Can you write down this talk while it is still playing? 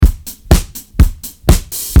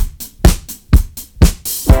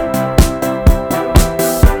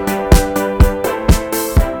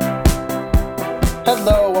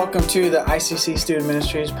to the ICC Student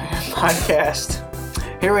Ministries podcast.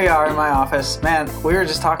 Here we are in my office. Man, we were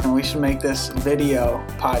just talking, we should make this video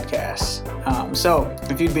podcast. So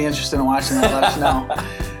if you'd be interested in watching that, let us know.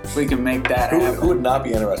 We can make that happen. Who would not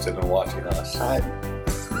be interested in watching us?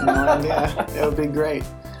 No idea. It would be great.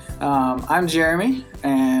 I'm Jeremy,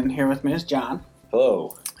 and here with me is John.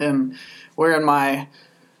 Hello. And we're in my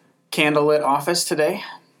candlelit office today,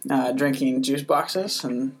 drinking juice boxes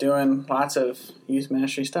and doing lots of youth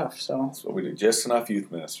ministry stuff. So That's what we do. Just enough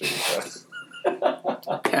youth ministry.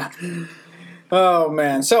 yeah. Oh,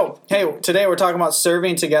 man. So, hey, today we're talking about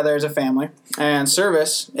serving together as a family. And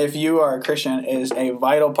service, if you are a Christian, is a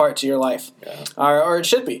vital part to your life. Yeah. Or it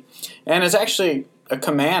should be. And it's actually a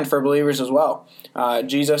command for believers as well.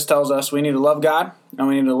 Jesus tells us we need to love God and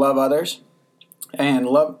we need to love others. And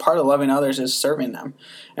part of loving others is serving them.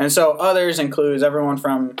 And so others includes everyone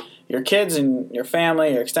from your kids and your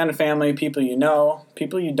family, your extended family, people you know,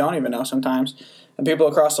 people you don't even know sometimes, and people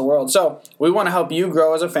across the world. So we want to help you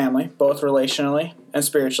grow as a family, both relationally and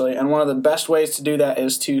spiritually. And one of the best ways to do that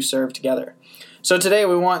is to serve together. So today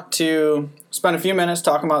we want to spend a few minutes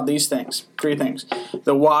talking about these things, 3 things.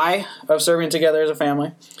 The why of serving together as a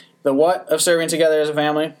family, the what of serving together as a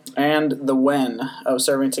family, and the when of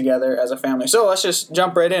serving together as a family. So let's just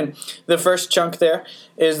jump right in. The first chunk there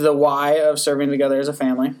is the why of serving together as a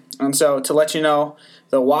family. And so to let you know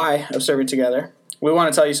the why of serving together, we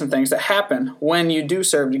want to tell you some things that happen when you do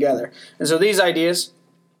serve together. And so these ideas,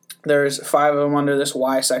 there's 5 of them under this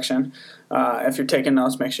why section. If you're taking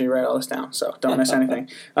notes, make sure you write all this down, so don't miss anything.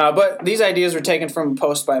 But these ideas were taken from a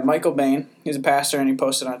post by Michael Bain. He's a pastor, and he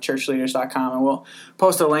posted on churchleaders.com, and we'll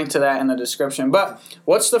post a link to that in the description. But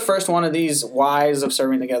what's the first one of these whys of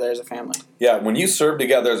serving together as a family? Yeah, when you serve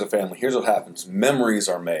together as a family, here's what happens. Memories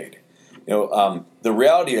are made. The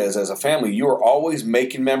reality is, as a family, you are always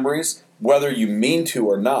making memories, whether you mean to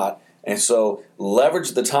or not. And so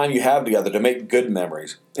leverage the time you have together to make good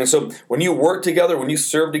memories. And so when you work together, when you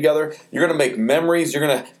serve together, you're going to make memories. You're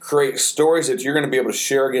going to create stories that you're going to be able to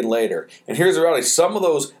share again later. And here's the reality. Some of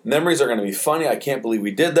those memories are going to be funny. I can't believe we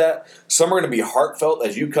did that. Some are going to be heartfelt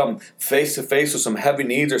as you come face to face with some heavy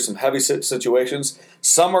needs or some heavy situations.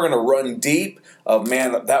 Some are going to run deep of,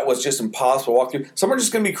 man, that was just impossible to walk through. Some are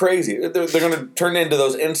just going to be crazy. They're going to turn into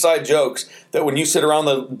those inside jokes that when you sit around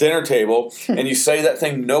the dinner table and you say that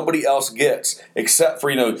thing nobody else gets except for,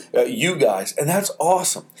 you guys. And that's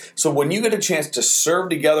awesome. So when you get a chance to serve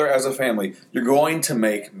together as a family, you're going to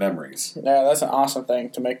make memories. Yeah, that's an awesome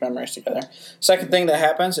thing, to make memories together. Second thing that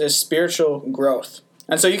happens is spiritual growth.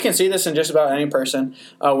 And so you can see this in just about any person.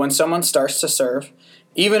 When someone starts to serve,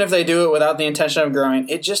 even if they do it without the intention of growing,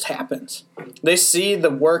 it just happens. They see the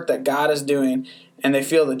work that God is doing, and they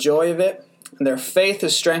feel the joy of it, and their faith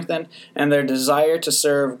is strengthened, and their desire to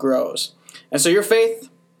serve grows. And so your faith,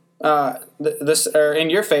 in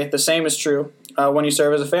your faith, the same is true when you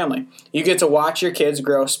serve as a family. You get to watch your kids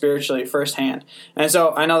grow spiritually firsthand. And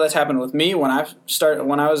so I know that's happened with me when I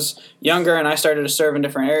was younger and I started to serve in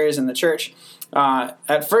different areas in the church.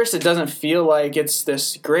 At first, it doesn't feel like it's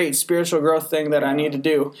this great spiritual growth thing that I need to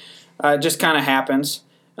do. It just kind of happens.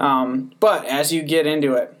 But as you get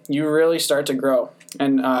into it, you really start to grow.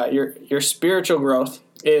 And your spiritual growth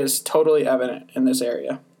is totally evident in this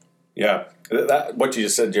area. Yeah, what you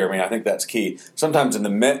just said, Jeremy, I think that's key. Sometimes in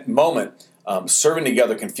the moment, serving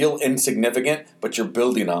together can feel insignificant, but you're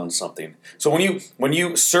building on something. So when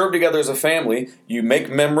you serve together as a family, you make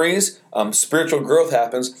memories, spiritual growth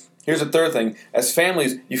happens. Here's the third thing. As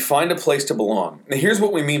families, you find a place to belong. Now, here's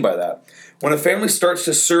what we mean by that. When a family starts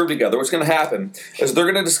to serve together, what's going to happen is they're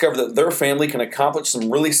going to discover that their family can accomplish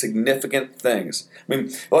some really significant things. I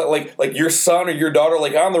mean, like your son or your daughter,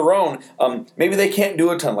 like on their own, maybe they can't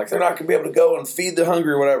do a ton. Like they're not going to be able to go and feed the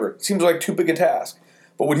hungry or whatever. It seems like too big a task.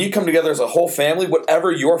 But when you come together as a whole family,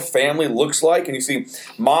 whatever your family looks like, and you see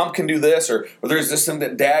mom can do this, or there's this thing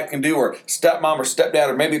that dad can do, or stepmom or stepdad,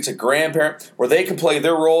 or maybe it's a grandparent, where they can play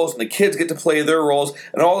their roles, and the kids get to play their roles,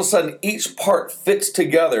 and all of a sudden each part fits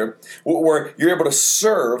together where you're able to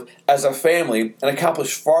serve as a family and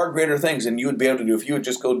accomplish far greater things than you would be able to do if you would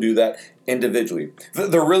just go do that individually.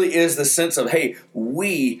 There really is the sense of, hey,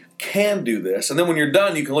 we can do this. And then when you're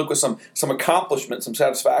done, you can look with some accomplishment, some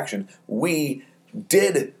satisfaction. We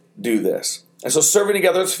did do this. And so serving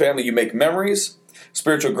together as a family, you make memories,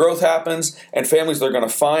 spiritual growth happens, and families, they're going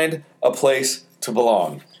to find a place to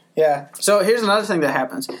belong. Yeah. So here's another thing that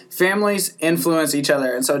happens. Families influence each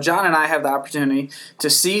other. And so John and I have the opportunity to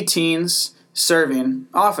see teens serving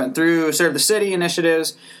often through Serve the City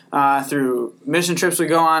initiatives, through mission trips we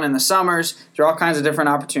go on in the summers, through all kinds of different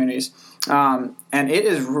opportunities. And it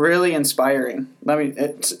is really inspiring.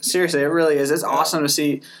 Seriously, it really is. It's awesome to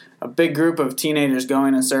see a big group of teenagers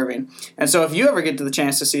going and serving. And so if you ever get to the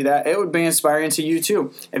chance to see that, it would be inspiring to you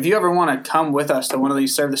too. If you ever want to come with us to one of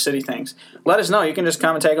these Serve the City things, let us know. You can just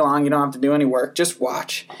come and tag along. You don't have to do any work. Just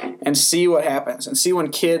watch and see what happens and see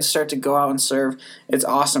when kids start to go out and serve. It's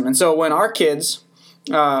awesome. And so when our kids,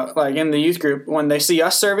 like in the youth group, when they see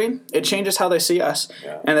us serving, it changes how they see us.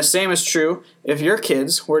 Yeah. And the same is true if your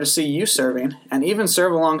kids were to see you serving and even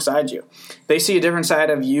serve alongside you. They see a different side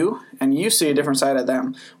of you, and you see a different side of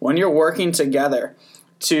them. When you're working together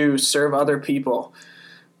to serve other people,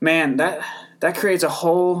 man, that creates a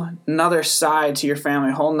whole nother side to your family,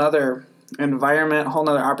 a whole nother environment, a whole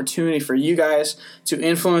nother opportunity for you guys to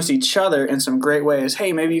influence each other in some great ways.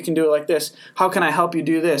 Hey, maybe you can do it like this. How can I help you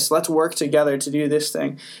do this? Let's work together to do this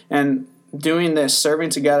thing. And doing this,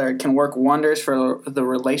 serving together, can work wonders for the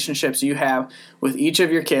relationships you have with each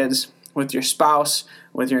of your kids, with your spouse,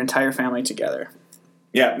 with your entire family together.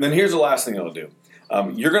 Yeah, and then here's the last thing it'll do.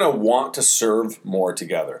 You're going to want to serve more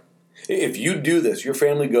together. If you do this, your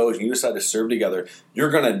family goes and you decide to serve together, you're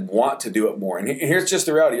going to want to do it more. And here's just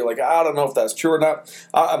the reality. You're like, I don't know if that's true or not.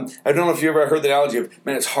 I don't know if you ever heard the analogy of,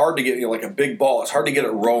 man, it's hard to get, like a big ball. It's hard to get it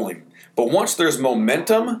rolling. But once there's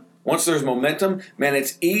momentum, man,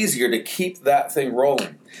 it's easier to keep that thing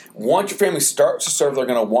rolling. Once your family starts to serve, they're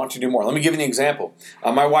going to want to do more. Let me give you an example.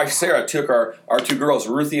 My wife, Sarah, took our two girls,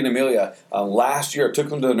 Ruthie and Amelia, last year. Took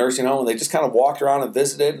them to the nursing home, and they just kind of walked around and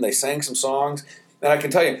visited, and they sang some songs. And I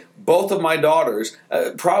can tell you, both of my daughters,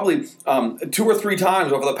 probably 2 or 3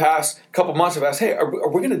 times over the past couple months have asked, hey, are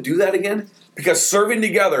we going to do that again? Because serving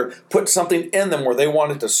together put something in them where they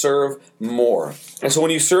wanted to serve more. And so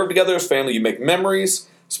when you serve together as family, you make memories,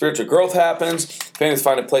 spiritual growth happens, families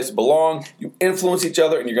find a place to belong, you influence each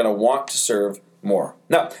other, and you're going to want to serve more.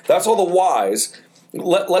 Now, that's all the whys.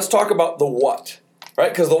 Let's talk about the what. Right?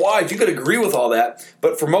 Because the why, you could agree with all that,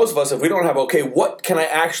 but for most of us, if we don't have, okay, what can I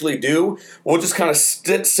actually do? We'll just kind of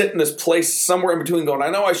sit in this place somewhere in between going, I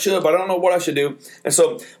know I should, but I don't know what I should do. And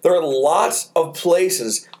so there are lots of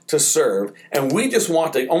places to serve, and we just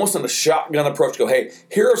want to, almost in a shotgun approach, go, hey,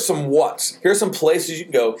 here are some whats. Here's some places you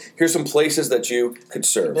can go. Here's some places that you could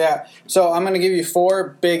serve. Yeah, so I'm going to give you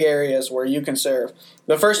 4 big areas where you can serve.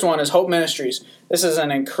 The first one is Hope Ministries. This is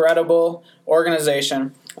an incredible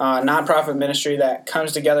organization, nonprofit ministry that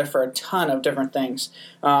comes together for a ton of different things,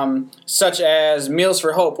 such as Meals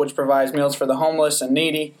for Hope, which provides meals for the homeless and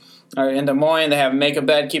needy. In Des Moines, they have Make a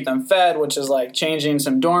Bed, Keep Them Fed, which is like changing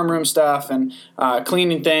some dorm room stuff and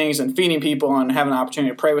cleaning things and feeding people and having an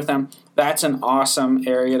opportunity to pray with them. That's an awesome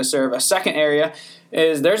area to serve. A second area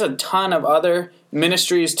is there's a ton of other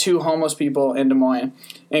ministries to homeless people in Des Moines,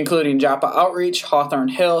 including Joppa Outreach, Hawthorne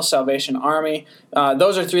Hill, Salvation Army.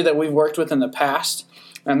 Those are 3 that we've worked with in the past.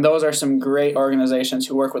 And those are some great organizations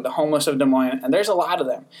who work with the homeless of Des Moines, and there's a lot of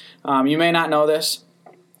them. You may not know this,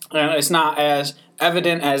 and it's not as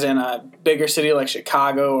evident as in a bigger city like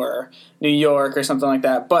Chicago or New York or something like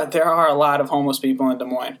that, but there are a lot of homeless people in Des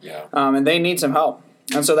Moines, and they need some help.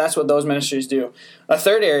 And so that's what those ministries do. A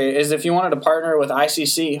third area is if you wanted to partner with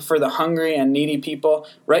ICC for the hungry and needy people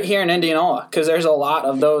right here in Indianola, because there's a lot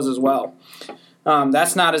of those as well.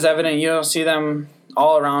 That's not as evident. You don't see them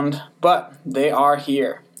all around, but they are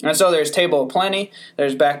here. And so there's Table of Plenty,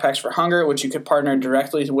 there's Backpacks for Hunger, which you could partner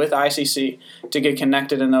directly with ICC to get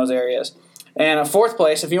connected in those areas. And a fourth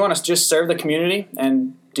place, if you want to just serve the community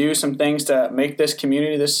and do some things to make this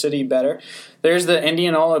community, this city better, there's the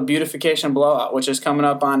Indianola Beautification Blowout, which is coming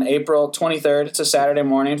up on April 23rd. It's a Saturday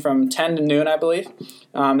morning from 10 to noon, I believe.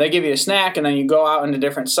 They give you a snack, and then you go out into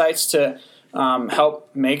different sites to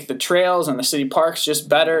help make the trails and the city parks just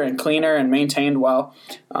better and cleaner and maintained well.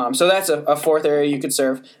 So that's a fourth area you could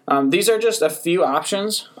serve. These are just a few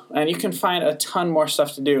options, and you can find a ton more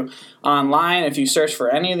stuff to do online if you search for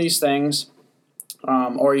any of these things,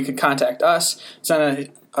 or you can contact us,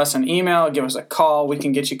 send us an email, give us a call. We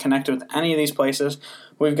can get you connected with any of these places.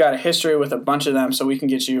 We've got a history with a bunch of them, so we can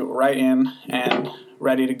get you right in and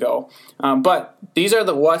ready to go. But these are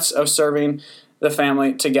the what's of serving the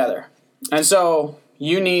family together. And so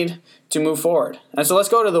you need to move forward. And so let's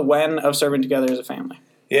go to the when of serving together as a family.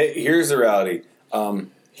 Yeah, here's the reality.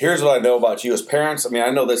 Here's what I know about you as parents. I mean,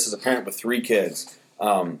 I know this as a parent with 3 kids.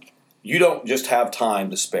 You don't just have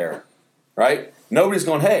time to spare, right? Nobody's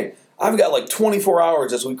going, hey, I've got like 24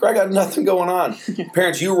 hours this week. I got nothing going on.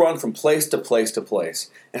 Parents, you run from place to place to place.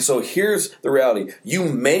 And so here's the reality. You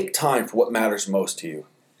make time for what matters most to you.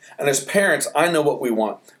 And as parents, I know what we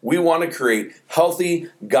want. We want to create healthy,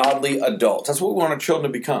 godly adults. That's what we want our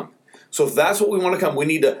children to become. So if that's what we want to come, we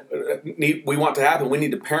want to happen. We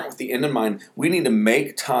need to parent with the end in mind. We need to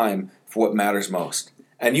make time for what matters most.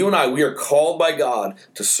 And you and I, we are called by God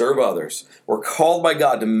to serve others. We're called by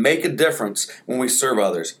God to make a difference when we serve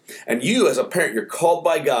others. And you, as a parent, you're called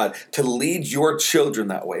by God to lead your children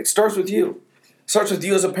that way. It starts with you. It starts with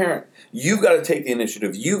you as a parent. You've got to take the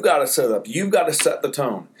initiative. You've got to set it up. You've got to set the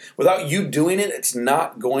tone. Without you doing it, it's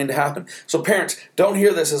not going to happen. So parents, don't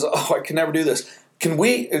hear this as, oh, I can never do this.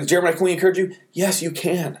 Jeremiah, can we encourage you? Yes, you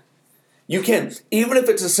can. You can. Even if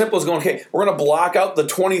it's as simple as going, okay, we're going to block out the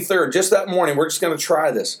 23rd, just that morning. We're just going to try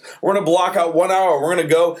this. We're going to block out 1 hour. We're going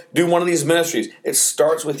to go do one of these ministries. It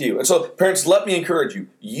starts with you. And so, parents, let me encourage you.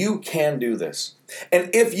 You can do this. And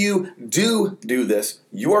if you do this,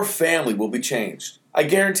 your family will be changed. I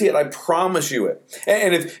guarantee it. I promise you it.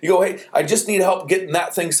 And if you go, hey, I just need help getting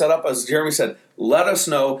that thing set up, as Jeremy said, let us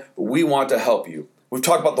know. We want to help you. We've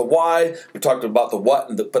talked about the why, we've talked about the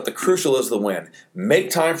what, but the crucial is the when. Make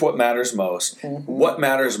time for what matters most. Mm-hmm. What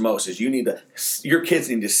matters most is your kids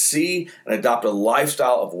need to see and adopt a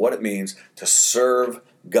lifestyle of what it means to serve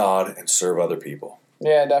God and serve other people.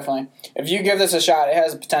 Yeah, definitely. If you give this a shot, it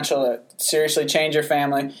has the potential to seriously change your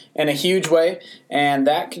family in a huge way, and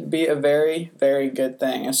that could be a very, very good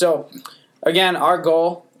thing. And so, again, our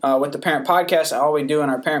goal with the Parent Podcast, all we do in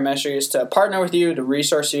our parent ministry is to partner with you, to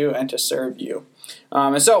resource you, and to serve you.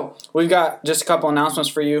 And so we've got just a couple announcements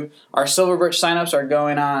for you. Our Silver Birch signups are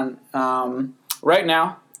going on right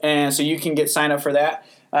now, and so you can get signed up for that.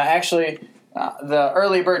 The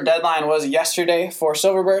early bird deadline was yesterday for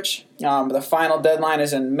Silver Birch. The final deadline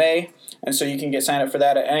is in May, and so you can get signed up for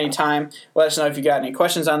that at any time. Let us know if you got any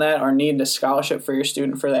questions on that or need a scholarship for your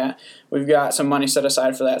student for that. We've got some money set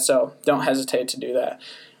aside for that, so don't hesitate to do that.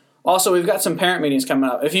 Also, we've got some parent meetings coming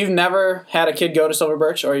up. If you've never had a kid go to Silver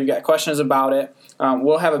Birch or you've got questions about it,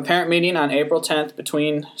 we'll have a parent meeting on April 10th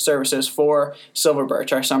between services for Silver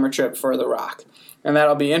Birch, our summer trip for the Rock. And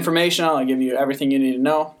that'll be informational. I'll give you everything you need to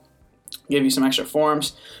know, give you some extra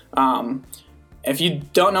forms. If you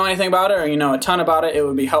don't know anything about it or you know a ton about it, it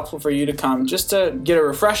would be helpful for you to come just to get a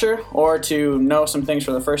refresher or to know some things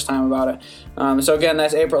for the first time about it. So again,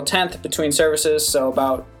 that's April 10th between services, so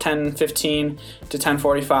about 10:15 to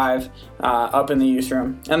 10:45 up in the youth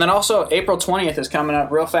room. And then also April 20th is coming up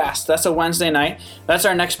real fast. That's a Wednesday night. That's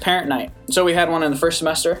our next parent night. So we had one in the first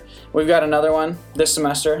semester. We've got another one this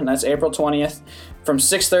semester, and that's April 20th. From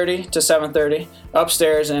 6:30 to 7:30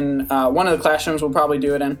 upstairs in one of the classrooms we'll probably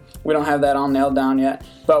do it in. We don't have that all nailed down yet,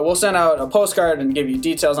 but we'll send out a postcard and give you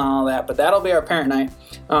details on all that, but that'll be our parent night.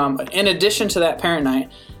 In addition to that parent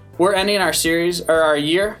night, we're ending our series, or our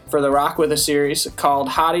year for the Rock with a series called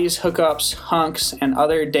Hotties, Hookups, Hunks, and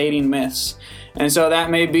Other Dating Myths. And so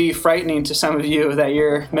that may be frightening to some of you that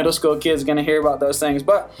your middle school kid's going to hear about those things,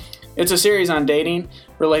 but it's a series on dating,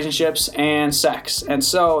 relationships, and sex. And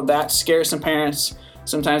so that scares some parents.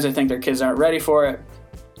 Sometimes they think their kids aren't ready for it.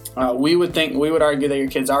 We would argue that your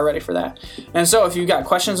kids are ready for that. And so if you've got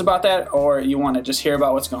questions about that or you want to just hear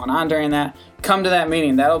about what's going on during that, come to that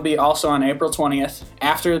meeting. That'll be also on April 20th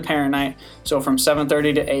after the parent night. So from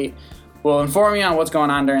 7:30 to 8. We'll inform you on what's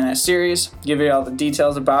going on during that series, give you all the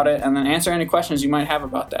details about it, and then answer any questions you might have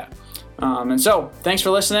about that. And so, thanks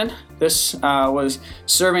for listening. This was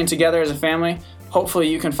Serving Together as a Family. Hopefully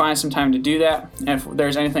you can find some time to do that. And if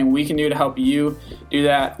there's anything we can do to help you do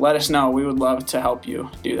that, let us know. We would love to help you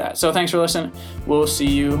do that. So thanks for listening. We'll see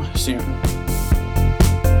you soon.